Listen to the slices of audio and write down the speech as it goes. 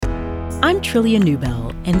I'm Trillia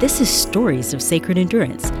Newbell, and this is Stories of Sacred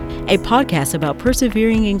Endurance, a podcast about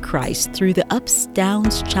persevering in Christ through the ups,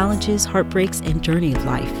 downs, challenges, heartbreaks, and journey of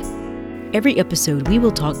life. Every episode, we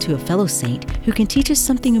will talk to a fellow saint who can teach us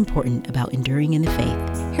something important about enduring in the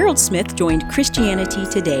faith. Harold Smith joined Christianity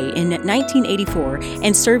Today in 1984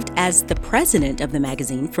 and served as the president of the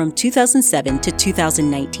magazine from 2007 to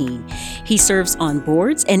 2019. He serves on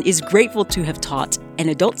boards and is grateful to have taught an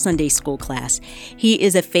adult Sunday school class. He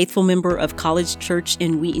is a faithful member of College Church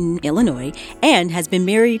in Wheaton, Illinois, and has been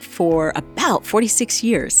married for about 46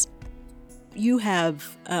 years. You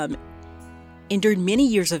have endured many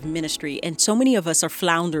years of ministry, and so many of us are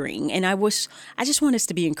floundering. And I just want us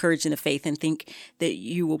to be encouraged in the faith and think that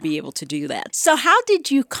you will be able to do that. So how did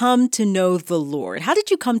you come to know the Lord? How did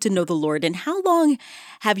you come to know the Lord, and how long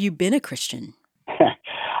have you been a Christian?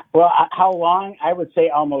 Well, how long? I would say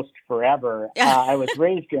almost forever. I was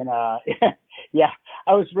raised in a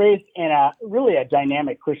really a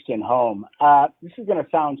dynamic Christian home. This is going to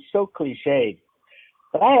sound so cliched,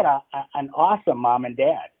 but I had an awesome mom and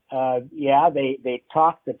dad. They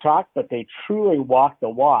talk the talk, but they truly walk the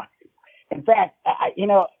walk. In fact,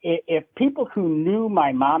 if people who knew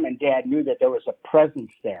my mom and dad knew that there was a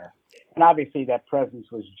presence there, and obviously that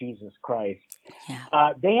presence was Jesus Christ,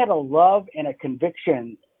 they had a love and a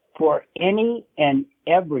conviction for any and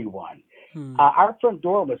everyone. Our front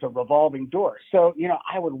door was a revolving door. So,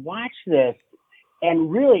 I would watch this,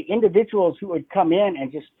 and really individuals who would come in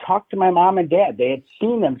and just talk to my mom and dad. They had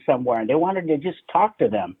seen them somewhere and they wanted to just talk to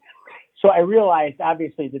them. So I realized,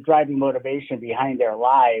 obviously, the driving motivation behind their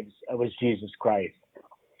lives was Jesus Christ.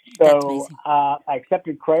 So I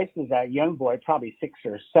accepted Christ as a young boy, probably 6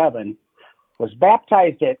 or 7, was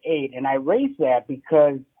baptized at 8. And I raised that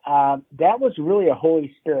because that was really a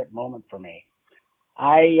Holy Spirit moment for me.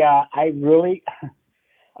 I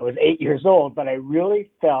was 8 years old, but I really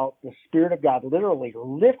felt the Spirit of God literally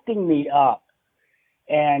lifting me up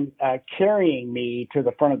and carrying me to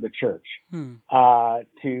the front of the church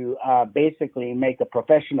to basically make a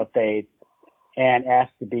profession of faith and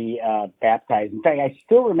ask to be baptized. In fact, I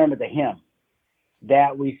still remember the hymn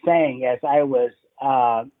that we sang as I was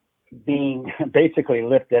being basically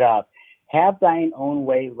lifted up. Have thine own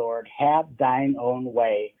way, Lord, have thine own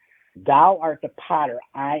way. Thou art the potter,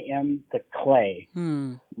 I am the clay.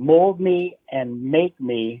 Mold me and make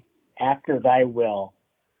me after thy will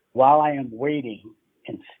while I am waiting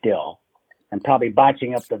and still. I'm probably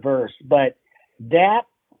botching up the verse, but that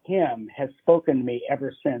hymn has spoken to me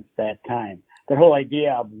ever since that time. The whole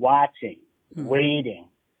idea of watching, waiting,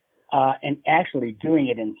 and actually doing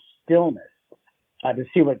it in stillness to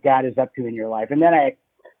see what God is up to in your life. And then I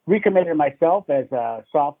recommitted myself as a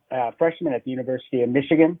freshman at the University of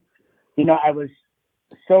Michigan. I was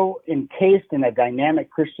so encased in a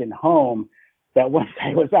dynamic Christian home that once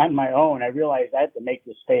I was on my own, I realized I had to make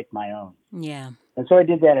this faith my own. Yeah. And so I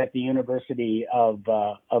did that at the University of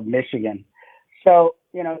Michigan. So,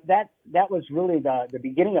 that was really the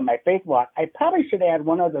beginning of my faith walk. I probably should add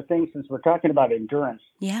one other thing since we're talking about endurance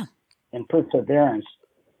and perseverance.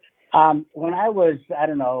 When I was,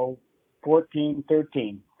 14,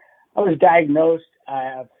 13, I was diagnosed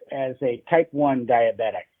as a type 1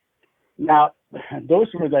 diabetic. Now, those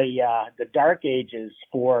were the dark ages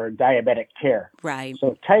for diabetic care. Right.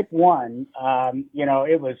 So type 1,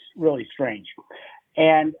 it was really strange.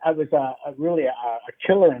 And I was really a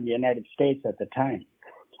killer in the United States at the time.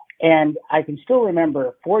 And I can still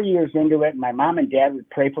remember 4 years into it, my mom and dad would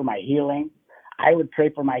pray for my healing. I would pray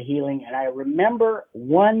for my healing. And I remember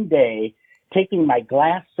one day taking my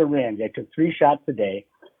glass syringe, I took 3 shots a day,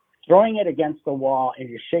 throwing it against the wall and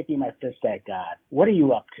just shaking my fist at God. What are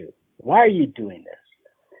you up to? Why are you doing this?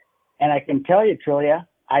 And I can tell you, Trillia,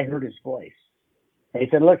 I heard his voice. And he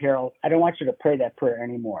said, look, Harold, I don't want you to pray that prayer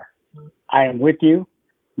anymore. I am with you.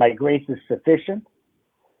 My grace is sufficient.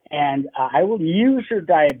 And I will use your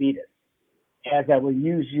diabetes as I will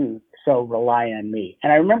use you. So rely on me.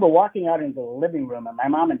 And I remember walking out into the living room and my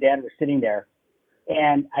mom and dad were sitting there.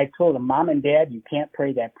 And I told them, Mom and Dad, you can't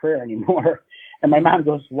pray that prayer anymore. And my mom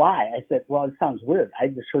goes, why? I said, well, it sounds weird. I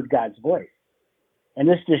just heard God's voice. And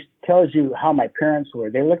this just tells you how my parents were.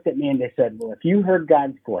 They looked at me and they said, well, if you heard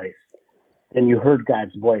God's voice, then you heard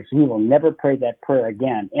God's voice. We will never pray that prayer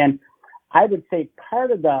again. And I would say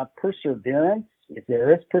part of the perseverance, if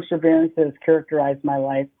there is perseverance that has characterized my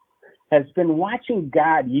life, has been watching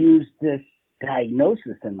God use this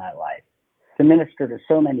diagnosis in my life to minister to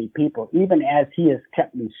so many people, even as he has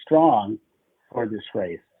kept me strong for this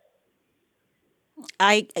race.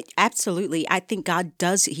 I absolutely. I think God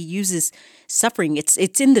does. He uses suffering. It's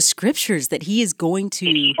in the scriptures that he is going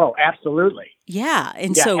to. Oh, absolutely. Yeah.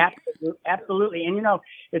 And Yeah, so, absolutely. And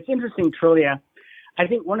it's interesting, Trillia. I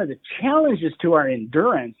think one of the challenges to our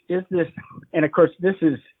endurance is this, and of course,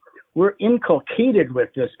 we're inculcated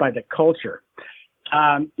with this by the culture.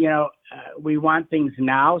 We want things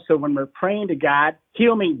now. So when we're praying to God,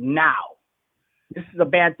 heal me now. This is a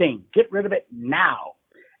bad thing. Get rid of it now.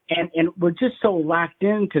 And we're just so locked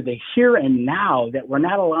into the here and now that we're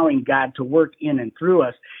not allowing God to work in and through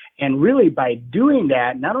us. And really by doing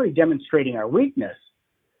that, not only demonstrating our weakness,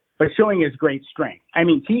 but showing his great strength. I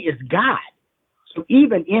mean, he is God. So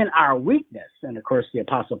even in our weakness, and of course the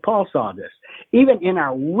Apostle Paul saw this, even in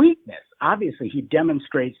our weakness, obviously he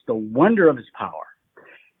demonstrates the wonder of his power.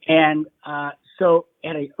 And so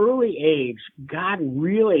at an early age, God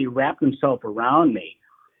really wrapped himself around me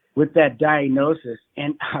with that diagnosis.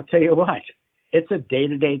 And I'll tell you what, it's a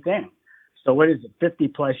day-to-day thing. So what is it, 50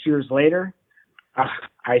 plus years later?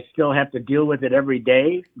 I still have to deal with it every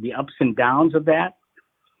day, the ups and downs of that.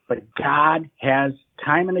 But God has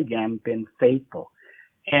time and again been faithful.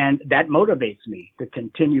 And that motivates me to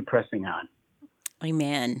continue pressing on.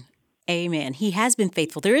 amen. Amen. He has been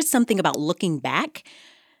faithful. There is something about looking back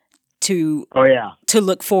to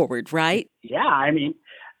look forward, right? Yeah. I mean,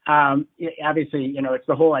 obviously, it's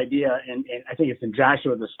the whole idea, and I think it's in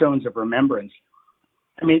Joshua, the stones of remembrance.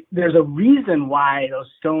 I mean, there's a reason why those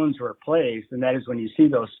stones were placed, and that is when you see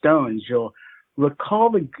those stones, you'll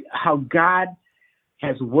recall how God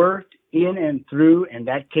has worked in and through, in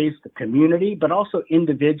that case, the community, but also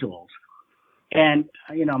individuals. And,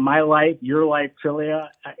 my life, your life, Trillia,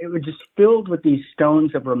 it was just filled with these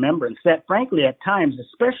stones of remembrance that, frankly, at times,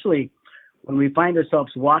 especially when we find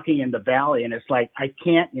ourselves walking in the valley and it's like, I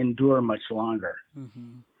can't endure much longer.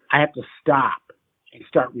 Mm-hmm. I have to stop and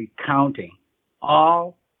start recounting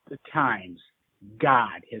all the times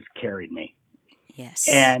God has carried me. Yes.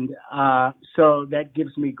 And so that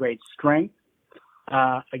gives me great strength.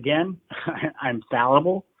 Again, I'm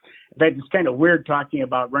fallible. In fact, it's kind of weird talking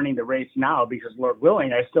about running the race now because, Lord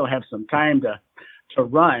willing, I still have some time to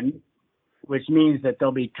run, which means that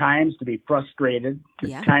there'll be times to be frustrated,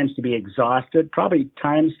 times to be exhausted, probably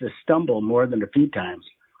times to stumble more than a few times.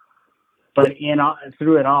 But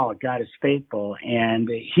through it all, God is faithful, and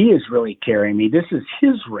he is really carrying me. This is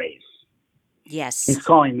his race. Yes. He's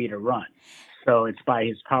calling me to run. So it's by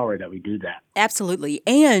his power that we do that. Absolutely.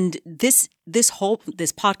 And this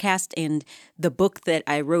podcast and the book that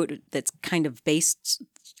I wrote that's kind of this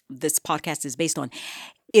podcast is based on,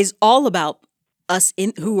 is all about us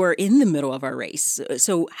who are in the middle of our race.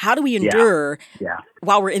 So how do we endure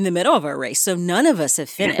while we're in the middle of our race? So none of us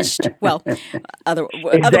have finished. Well,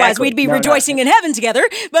 otherwise we'd be rejoicing in heaven together.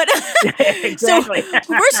 But exactly. So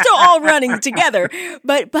we're still all running together.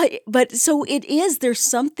 But so it is. There's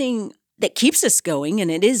something that keeps us going,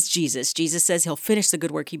 and it is Jesus. Jesus says he'll finish the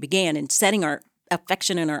good work he began, and setting our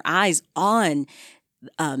affection and our eyes on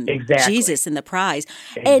Jesus and the prize.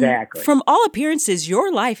 Exactly. And from all appearances,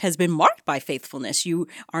 your life has been marked by faithfulness. You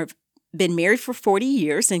are been married for 40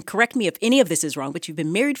 years, and correct me if any of this is wrong, but you've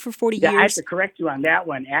been married for 40 years. I have to correct you on that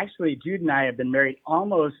one. Actually, Jude and I have been married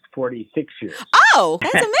almost 46 years. Oh,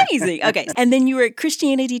 that's amazing. Okay. And then you were at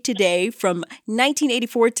Christianity Today from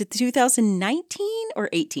 1984 to 2019 or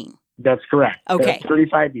 18? That's correct. Okay. That's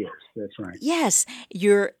 35 years. That's right. Yes.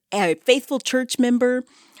 You're a faithful church member.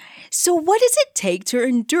 So what does it take to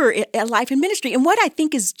endure a life in ministry? And what I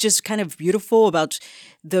think is just kind of beautiful about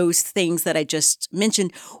those things that I just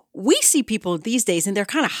mentioned, we see people these days and they're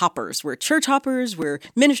kind of hoppers. We're church hoppers, we're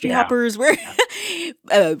ministry hoppers, we're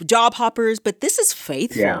job hoppers, but this is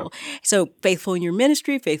faithful. Yeah. So faithful in your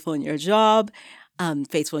ministry, faithful in your job,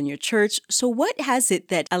 faithful in your church. So what has it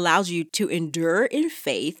that allows you to endure in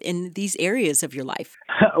faith in these areas of your life?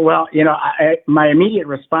 Well, my immediate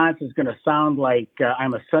response is going to sound like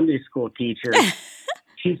I'm a Sunday school teacher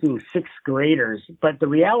teaching sixth graders. But the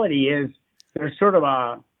reality is there's sort of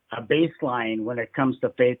a baseline when it comes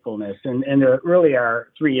to faithfulness. And there really are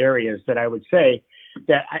three areas that I would say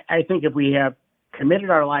that I think if we have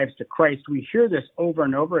committed our lives to Christ, we hear this over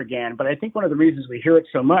and over again. But I think one of the reasons we hear it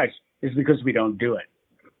so much is because we don't do it.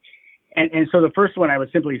 And so the first one I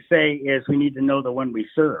would simply say is we need to know the one we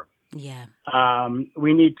serve. Yeah.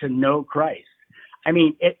 We need to know Christ. I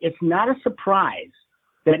mean, it's not a surprise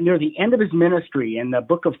that near the end of his ministry in the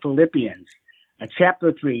book of Philippians,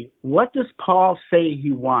 chapter 3, what does Paul say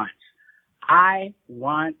he wants? I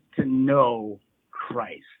want to know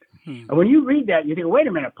Christ. And when you read that, you think, wait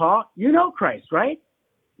a minute, Paul, you know Christ, right?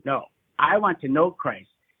 No, I want to know Christ.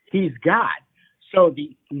 He's God. So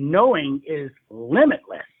the knowing is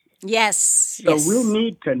limitless. Yes. So we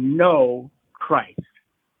need to know Christ.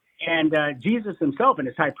 And Jesus himself in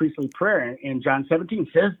his high priestly prayer in John 17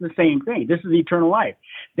 says the same thing. This is eternal life,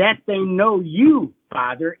 that they know you,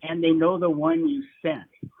 Father, and they know the one you sent.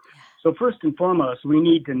 So first and foremost, we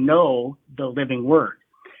need to know the living word.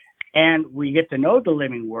 And we get to know the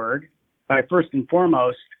living word by first and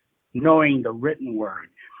foremost knowing the written word.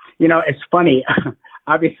 You know, it's funny.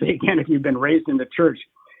 Obviously, again, if you've been raised in the church,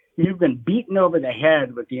 you've been beaten over the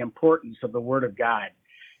head with the importance of the word of God.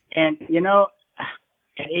 And, you know,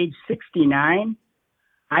 at age 69,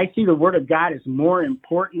 I see the word of God as more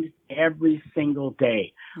important every single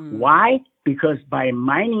day. Why? Because by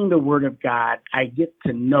mining the word of God, I get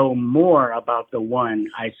to know more about the one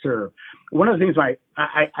I serve. One of the things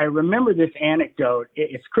I remember this anecdote.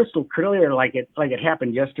 It's crystal clear, like it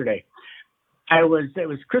happened yesterday. It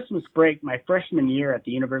was Christmas break my freshman year at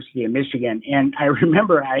the University of Michigan, and I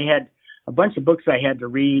remember I had a bunch of books I had to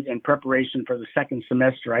read in preparation for the second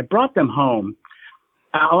semester. I brought them home,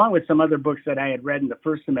 along with some other books that I had read in the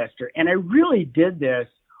first semester. And I really did this,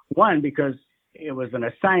 one, because it was an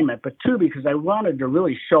assignment, but two, because I wanted to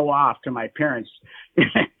really show off to my parents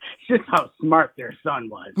just how smart their son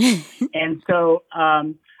was. And so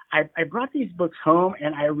I brought these books home,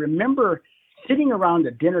 and I remember sitting around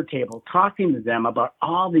the dinner table talking to them about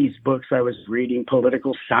all these books I was reading,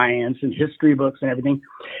 political science and history books and everything.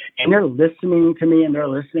 And they're listening to me, and they're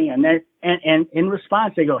listening. And in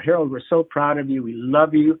response, they go, Harold, we're so proud of you. We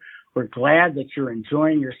love you. We're glad that you're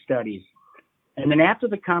enjoying your studies. And then after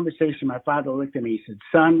the conversation, my father looked at me. He said,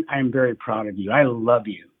 son, I'm very proud of you. I love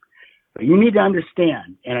you. But you need to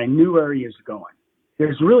understand, and I knew where he was going.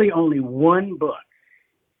 There's really only one book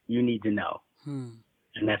you need to know, and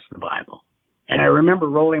that's the Bible. And I remember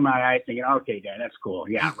rolling my eyes thinking, okay, Dad, that's cool.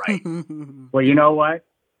 Yeah, right. Well, you know what?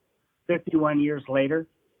 51 years later,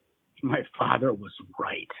 my father was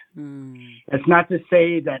right. That's not to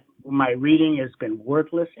say that my reading has been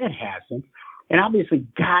worthless. It hasn't. And obviously,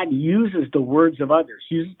 God uses the words of others,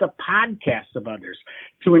 uses the podcasts of others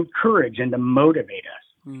to encourage and to motivate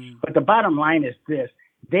us. But the bottom line is this: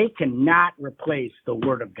 they cannot replace the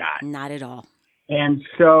Word of God. Not at all. And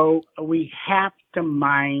so we have to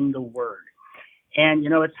mine the Word. And, you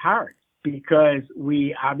know, it's hard because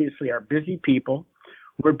we obviously are busy people.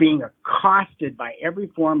 We're being accosted by every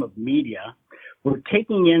form of media. We're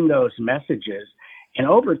taking in those messages. And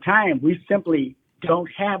over time, we simply don't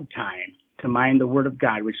have time to mine the Word of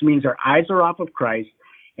God, which means our eyes are off of Christ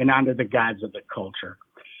and onto the gods of the culture.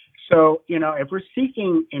 So, you know, if we're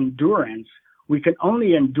seeking endurance, we can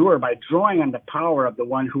only endure by drawing on the power of the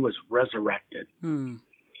one who was resurrected.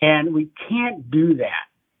 And we can't do that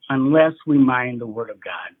unless we mine the Word of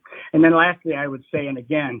God. And then lastly, I would say, and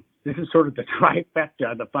again, this is sort of the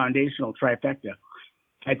trifecta, the foundational trifecta.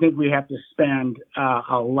 I think we have to spend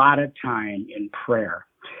a lot of time in prayer,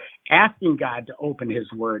 asking God to open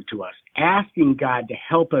his Word to us, asking God to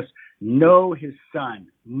help us know his Son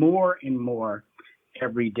more and more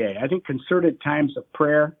every day. I think concerted times of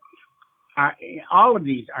prayer, all of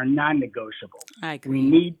these are non-negotiable. I agree. We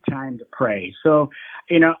need time to pray. So,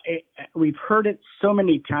 you know, we've heard it so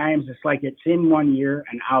many times. It's like it's in one ear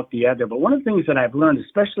and out the other. But one of the things that I've learned,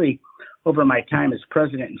 especially over my time as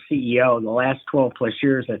president and CEO, the last 12 plus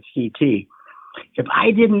years at CT, if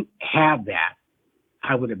I didn't have that,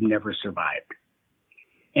 I would have never survived.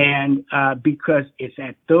 And because it's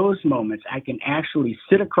at those moments I can actually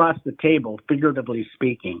sit across the table, figuratively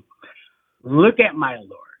speaking, look at my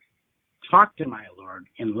Lord, talk to my Lord,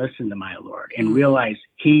 and listen to my Lord, and realize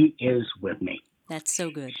he is with me. That's so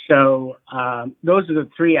good. So those are the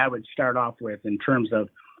three I would start off with in terms of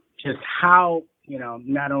just how, you know,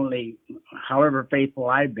 not only however faithful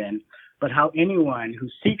I've been, but how anyone who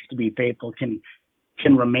seeks to be faithful can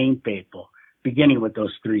remain faithful, beginning with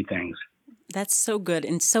those three things. That's so good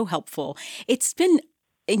and so helpful. It's been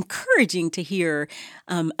encouraging to hear.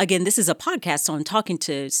 Again, this is a podcast, so I'm talking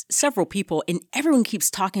to several people, and everyone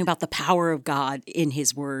keeps talking about the power of God in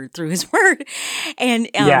his Word, through his Word. And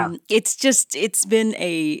it's been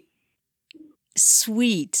a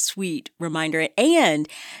sweet, sweet reminder. And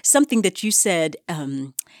something that you said,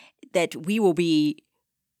 that we will be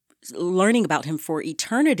learning about him for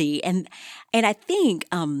eternity. And I think,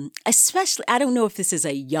 especially, I don't know if this is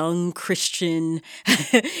a young Christian,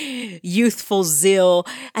 youthful zeal.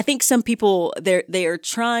 I think some people, they are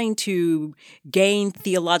trying to gain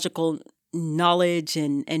theological knowledge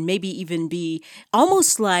and maybe even be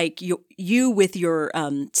almost like you with your,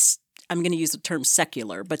 I'm going to use the term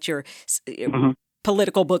secular, but your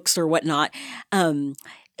political books or whatnot, kind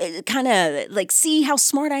of like, see how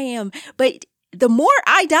smart I am. But the more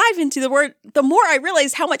I dive into the Word, the more I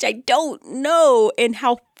realize how much I don't know and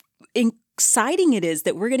how exciting it is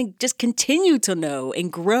that we're going to just continue to know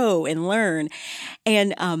and grow and learn.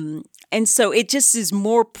 And so it just is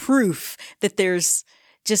more proof that there's,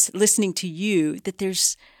 just listening to you, that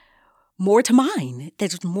there's more to mine,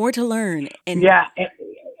 there's more to learn. And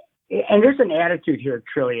and there's an attitude here,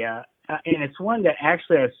 Trillia, and it's one that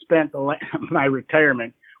actually I've spent my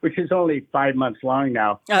retirement, which is only 5 months long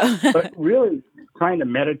now, but really trying to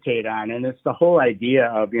meditate on. And it's the whole idea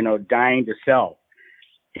of, dying to self.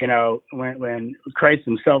 When Christ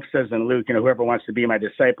himself says in Luke, whoever wants to be my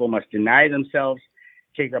disciple must deny themselves,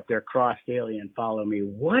 take up their cross daily and follow me.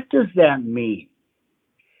 What does that mean?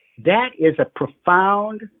 That is a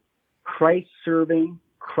profound Christ-serving,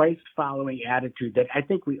 Christ-following attitude that I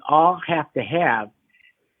think we all have to have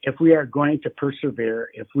if we are going to persevere,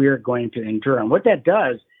 if we are going to endure. And what that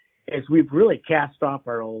does is we've really cast off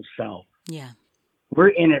our old self. Yeah. We're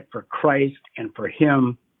in it for Christ and for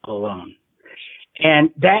him alone.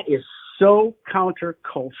 And that is so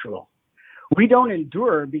countercultural. We don't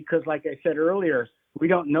endure because, like I said earlier, we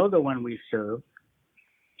don't know the one we serve.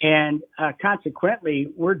 And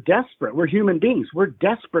consequently, we're desperate. We're human beings. We're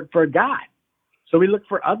desperate for God. So we look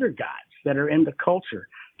for other gods that are in the culture.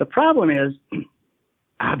 The problem is,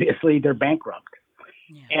 obviously, they're bankrupt.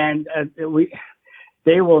 Yeah. And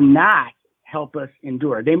they will not help us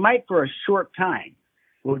endure. They might for a short time.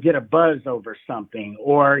 We'll get a buzz over something,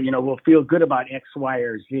 or, we'll feel good about X, Y,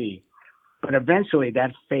 or Z. But eventually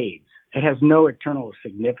that fades. It has no eternal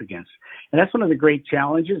significance. And that's one of the great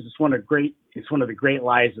challenges. It's one of the great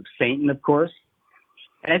lies of Satan, of course.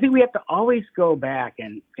 And I think we have to always go back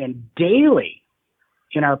and daily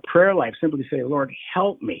in our prayer life simply say, Lord,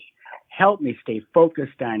 help me stay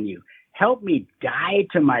focused on you. Help me die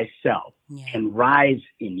to myself and rise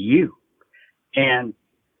in you. And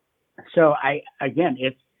so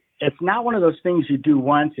it's not one of those things you do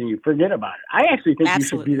once and you forget about it. I actually think you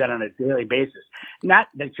should do that on a daily basis. Not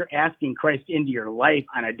that you're asking Christ into your life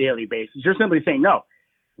on a daily basis. You're simply saying, no,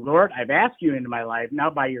 Lord, I've asked you into my life.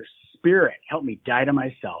 Now by your Spirit, help me die to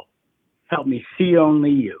myself. Help me see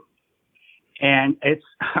only you. And it's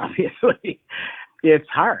obviously, it's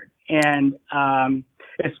hard. And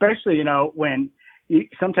especially, when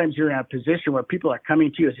sometimes you're in a position where people are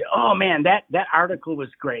coming to you and say, oh man, that article was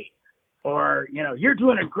great. Or, you're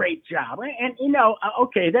doing a great job. And,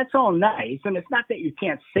 okay, that's all nice. And it's not that you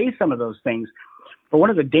can't say some of those things. But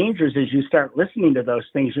one of the dangers is you start listening to those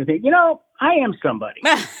things. You think, I am somebody.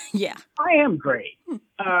 Yeah. I am great.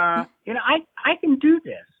 I can do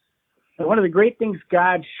this. And one of the great things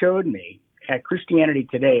God showed me at Christianity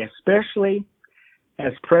Today, especially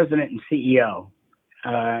as president and CEO,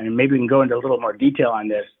 and maybe we can go into a little more detail on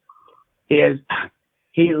this, is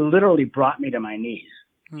he literally brought me to my knees.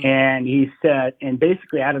 And he said, and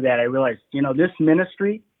basically out of that, I realized, this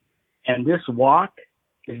ministry and this walk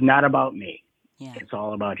is not about me. Yeah. It's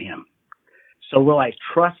all about him. So will I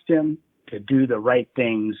trust him to do the right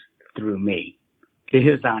things through me to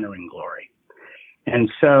his honor and glory? And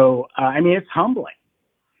so, it's humbling.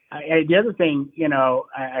 The other thing,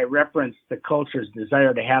 I referenced the culture's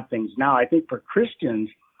desire to have things now. I think for Christians,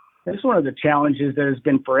 this is one of the challenges that has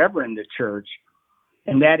been forever in the church.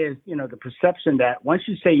 And that is, the perception that once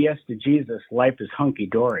you say yes to Jesus, life is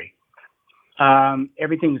hunky-dory.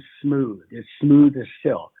 Everything's smooth. It's smooth as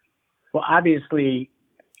silk. Well, obviously,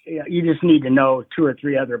 you just need to know 2 or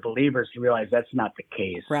 3 other believers to realize that's not the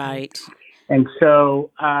case. Right. And so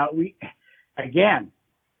we, again,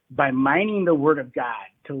 by mining the Word of God,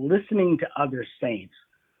 to listening to other saints,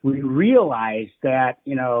 we realize that,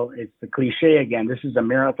 it's the cliche again, this is a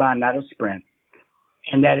marathon, not a sprint,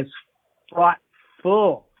 and that it's fraught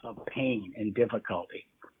full of pain and difficulty.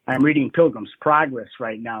 I'm reading Pilgrim's Progress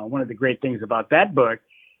right now. One of the great things about that book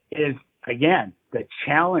is, again, the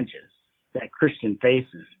challenges that Christian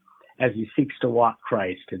faces as he seeks to walk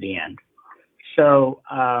Christ to the end. So,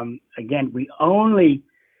 again, we only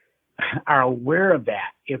are aware of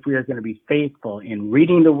that if we are going to be faithful in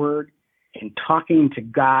reading the Word, in talking to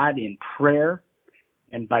God in prayer,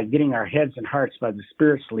 and by getting our heads and hearts by the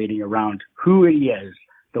Spirit's leading around who he is,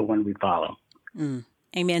 the one we follow.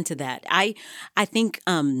 Amen to that. I think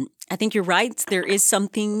you're right. There is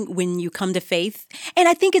something when you come to faith, and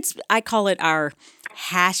I call it our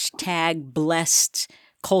hashtag blessed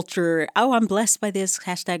culture. Oh, I'm blessed by this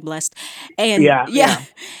hashtag blessed, and yeah.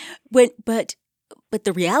 But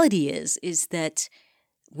the reality is that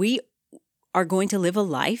we are going to live a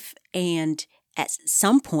life, and at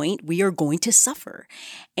some point we are going to suffer,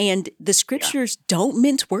 and the scriptures don't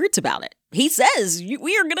mince words about it. He says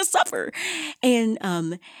we are going to suffer, and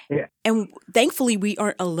thankfully we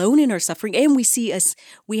aren't alone in our suffering, and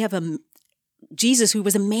we have Jesus, who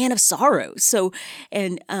was a man of sorrows. So,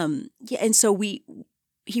 and so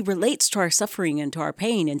he relates to our suffering and to our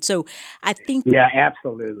pain. And so I think, Yeah,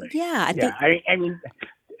 absolutely. yeah, I Yeah, think, I mean,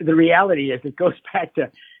 the reality is it goes back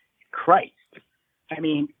to Christ. I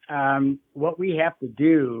mean, what we have to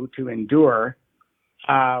do to endure,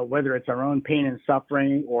 whether it's our own pain and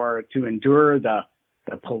suffering or to endure the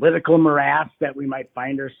political morass that we might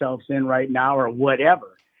find ourselves in right now or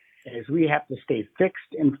whatever, is we have to stay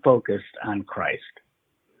fixed and focused on Christ.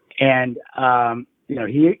 And,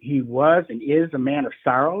 he was and is a man of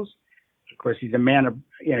sorrows. Of course, he's a man of,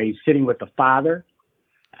 he's sitting with the Father.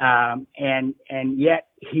 And yet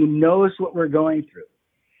he knows what we're going through.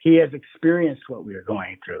 He has experienced what we are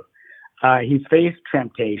going through. He faced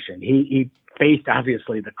temptation. He faced,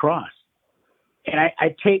 obviously, the cross. And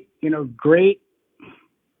I take, great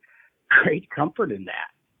comfort in that.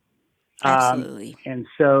 absolutely. And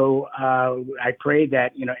so I pray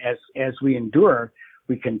that, as we endure,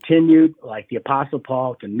 we continue, like the Apostle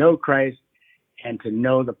Paul, to know Christ and to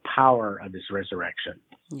know the power of his resurrection.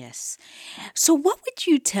 Yes. So what would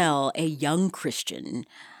you tell a young Christian?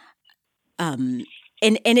 And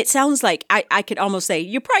it sounds like I could almost say,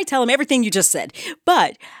 you probably tell them everything you just said,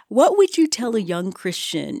 but what would you tell a young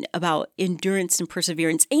Christian about endurance and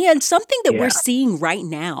perseverance and something that we're seeing right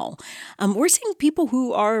now? We're seeing people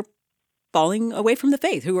who are falling away from the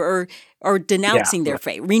faith, who are denouncing their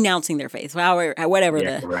faith, renouncing their faith, whatever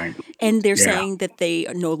and they're saying that they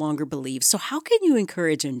no longer believe. So how can you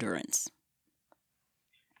encourage endurance?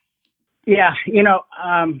 Yeah,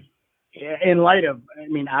 in light of,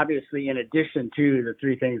 obviously, in addition to the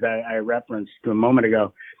three things I referenced a moment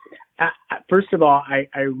ago, first of all,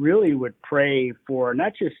 I really would pray for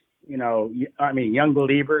not just, young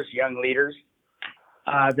believers, young leaders,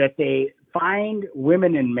 that they find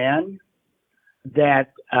women and men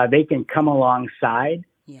that they can come alongside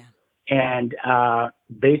and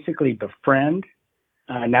basically befriend,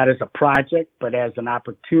 not as a project, but as an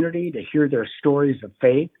opportunity to hear their stories of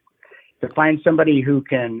faith, to find somebody who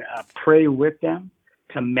can pray with them,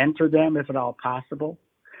 to mentor them if at all possible.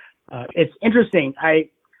 It's interesting.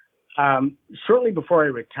 Shortly before I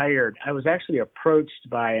retired, I was actually approached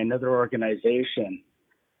by another organization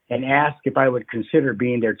and asked if I would consider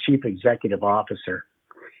being their chief executive officer.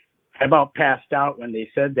 I about passed out when they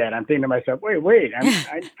said that. I'm thinking to myself, wait,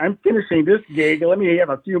 I'm finishing this gig. Let me have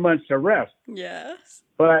a few months to rest. Yes.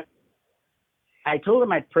 But I told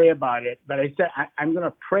them I'd pray about it, but I said, I'm going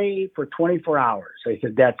to pray for 24 hours. I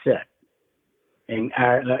said, that's it. And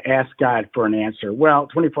I asked God for an answer. Well,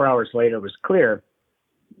 24 hours later, it was clear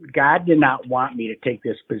God did not want me to take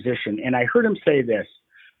this position. And I heard him say this.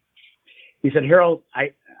 He said, Harold,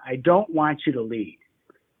 I don't want you to lead.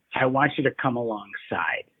 I want you to come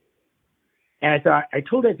alongside. And I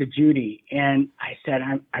told that to Judy, and I said,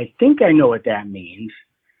 I think I know what that means,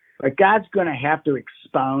 but God's going to have to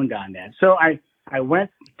expound on that. So I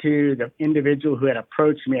went to the individual who had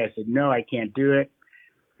approached me. I said, no, I can't do it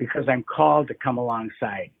because I'm called to come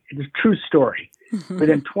alongside. It's a true story.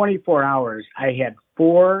 Within 24 hours, I had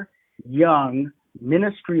 4 young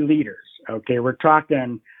ministry leaders. Okay, we're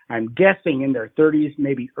talking, I'm guessing in their 30s,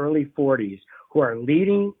 maybe early 40s, who are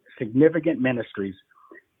leading significant ministries,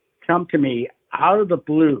 come to me out of the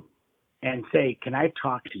blue and say, can I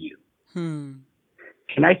talk to you?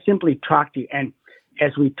 Can I simply talk to you? And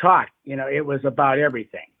as we talked, it was about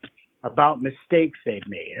everything, about mistakes they've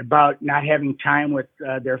made, about not having time with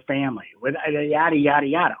their family, with yada, yada,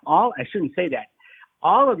 yada. I shouldn't say that.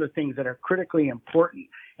 All of the things that are critically important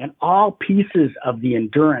and all pieces of the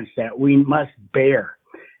endurance that we must bear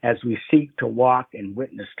as we seek to walk and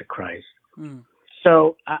witness to Christ.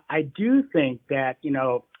 So I do think that,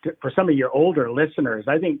 for some of your older listeners,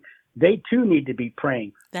 I think they too need to be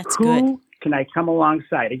praying. That's Who good. can I come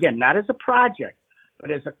alongside? Again, not as a project, but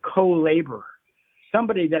as a co-laborer,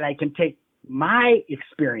 somebody that I can take my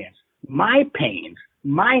experience, my pains,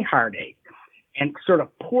 my heartache, and sort of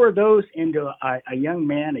pour those into a young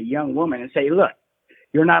man, a young woman, and say, look,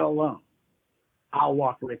 you're not alone. I'll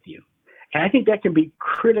walk with you. And I think that can be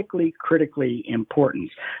critically important.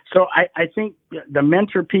 So I think the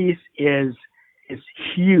mentor piece is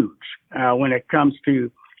huge when it comes to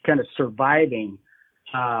kind of surviving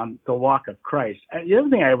the walk of Christ. The other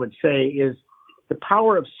thing I would say is the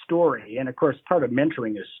power of story. And of course, part of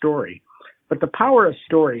mentoring is story, but the power of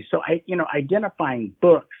story. So identifying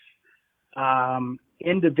books,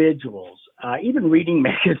 individuals, even reading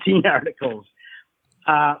magazine articles,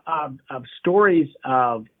 of stories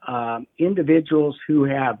of individuals who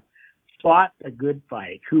have fought a good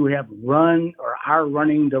fight, who have run or are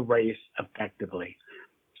running the race effectively.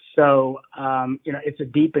 So, it's a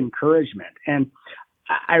deep encouragement. And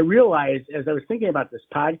I realized as I was thinking about this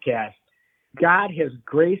podcast, God has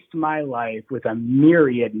graced my life with a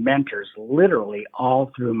myriad mentors, literally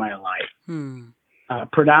all through my life.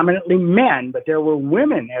 Predominantly men, but there were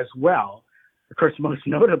women as well. Of course, most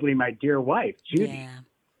notably my dear wife, Judy.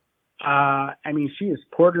 Yeah. I mean, she has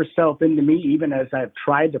poured herself into me even as I've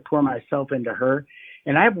tried to pour myself into her.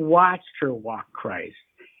 And I've watched her walk Christ.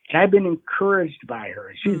 And I've been encouraged by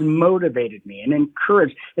her. She's motivated me and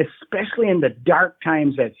encouraged, especially in the dark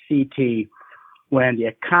times at CT when the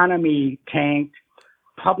economy tanked,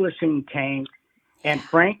 publishing tanked, and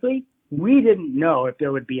frankly, we didn't know if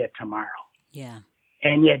there would be a tomorrow. Yeah.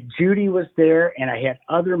 And yet Judy was there, and I had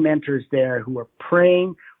other mentors there who were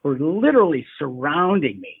praying, were literally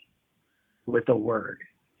surrounding me with the word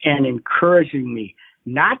and encouraging me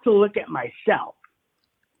not to look at myself,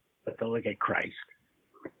 but to look at Christ.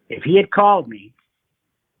 If he had called me,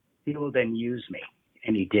 he will then use me.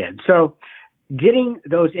 And he did. So getting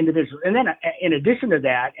those individuals, and then in addition to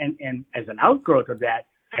that, and as an outgrowth of that,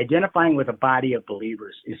 identifying with a body of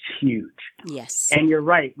believers is huge. Yes. And you're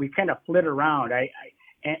right. We kind of flit around.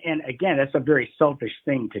 And again, that's a very selfish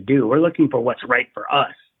thing to do. We're looking for what's right for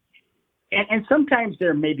us. And sometimes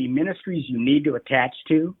there may be ministries you need to attach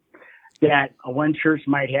to that one church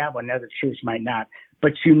might have, another church might not.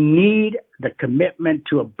 But you need the commitment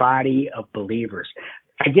to a body of believers.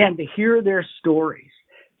 Again, to hear their stories,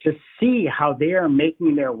 to see how they are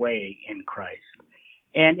making their way in Christ.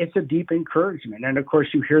 And it's a deep encouragement. And of course,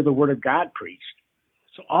 you hear the word of God preached.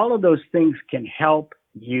 So all of those things can help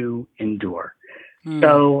you endure.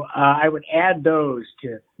 So I would add those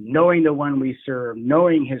to knowing the one we serve,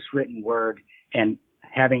 knowing his written word, and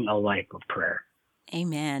having a life of prayer.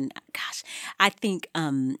 Amen. Gosh, I think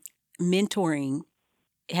mentoring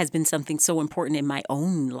has been something so important in my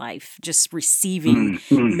own life, just receiving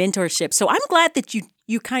mentorship. So I'm glad that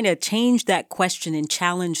you kind of changed that question and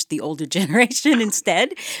challenged the older generation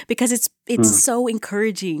instead, because it's so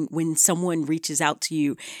encouraging when someone reaches out to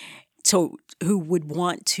you who would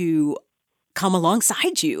want to come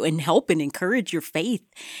alongside you and help and encourage your faith.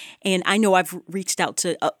 And I know I've reached out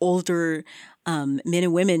to older men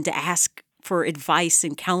and women to ask for advice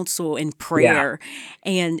and counsel and prayer.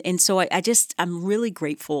 Yeah. And so I'm really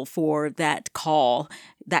grateful for that call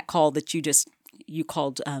that you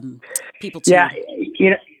called people to. Yeah.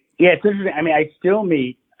 It's interesting. I mean, I still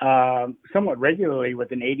meet somewhat regularly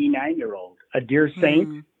with an 89-year-old, a dear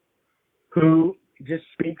saint who just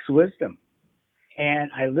speaks wisdom.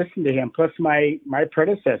 And I listen to him, plus my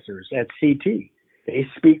predecessors at CT. They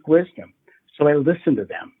speak wisdom. So I listen to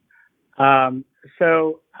them. I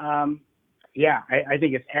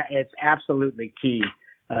think it's absolutely key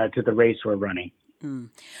to the race we're running.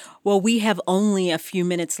 Well, we have only a few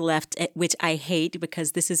minutes left, which I hate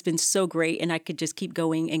because this has been so great and I could just keep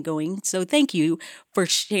going and going. So thank you for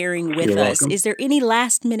sharing with us. Welcome. Is there any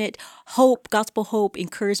last minute hope, gospel hope,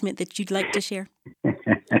 encouragement that you'd like to share?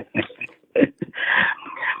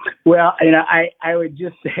 Well, I would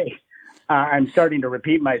just say, I'm starting to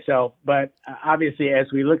repeat myself, but obviously as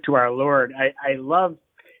we look to our Lord, I love,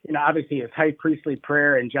 obviously his high priestly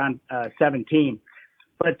prayer in John 17,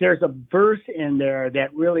 but there's a verse in there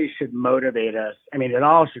that really should motivate us. I mean, it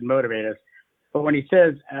all should motivate us. But when he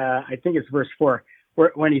says, I think it's verse 4,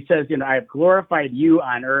 when he says, I have glorified you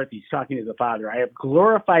on earth, he's talking to the Father. I have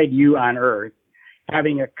glorified you on earth,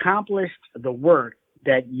 having accomplished the work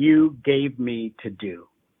that you gave me to do.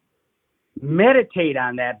 Meditate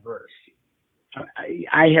on that verse.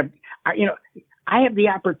 I have the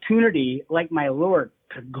opportunity, like my Lord,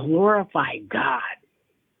 to glorify God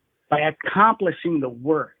by accomplishing the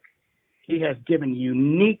work he has given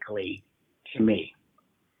uniquely to me.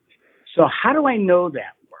 So how do I know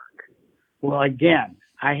that work? Well, again,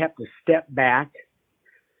 I have to step back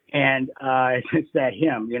and it's that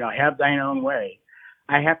hymn, have thine own way.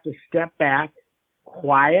 I have to step back,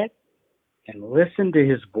 quiet, and listen to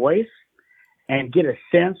his voice and get a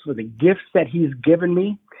sense for the gifts that he's given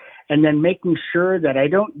me, and then making sure that I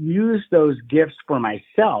don't use those gifts for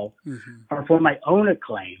myself or for my own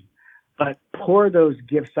acclaim, but pour those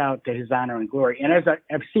gifts out to his honor and glory. And as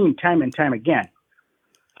I've seen time and time again,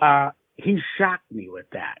 he shocked me with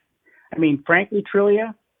that. I mean, frankly,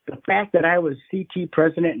 Trillia, the fact that I was CT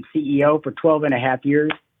president and CEO for 12 and a half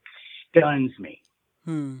years stuns me.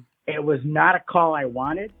 It was not a call I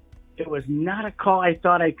wanted. It was not a call I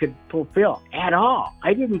thought I could fulfill at all.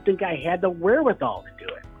 I didn't think I had the wherewithal to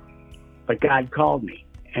do it. But God called me.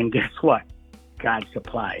 And guess what? God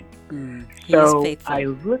supplied. So I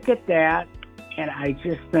look at that and I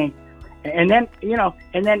just think, and then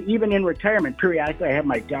even in retirement, periodically I have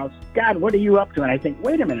my doubts. God, what are you up to? And I think,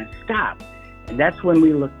 wait a minute, stop. And that's when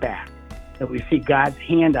we look back that we see God's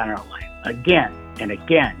hand on our life again and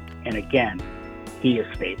again and again. He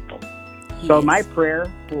is faithful. So my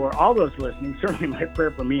prayer for all those listening, certainly my prayer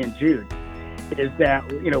for me and Jude, is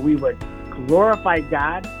that, we would glorify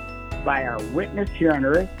God by our witness here on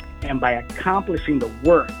earth and by accomplishing the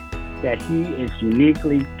work that He is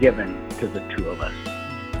uniquely given to the two of us.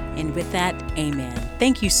 And with that, amen.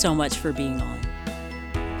 Thank you so much for being on.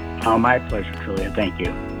 Oh, my pleasure, Trulia. Thank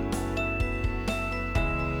you.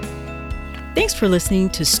 Thanks for listening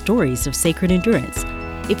to Stories of Sacred Endurance.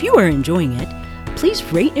 If you are enjoying it, please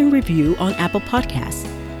rate and review on Apple Podcasts.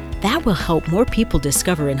 That will help more people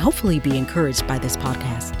discover and hopefully be encouraged by this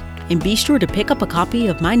podcast. And be sure to pick up a copy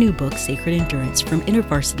of my new book, Sacred Endurance, from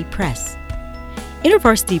InterVarsity Press.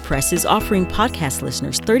 InterVarsity Press is offering podcast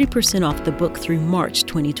listeners 30% off the book through March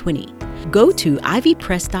 2020. Go to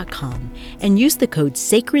ivypress.com and use the code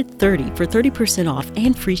SACRED30 for 30% off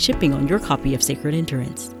and free shipping on your copy of Sacred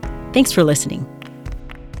Endurance. Thanks for listening.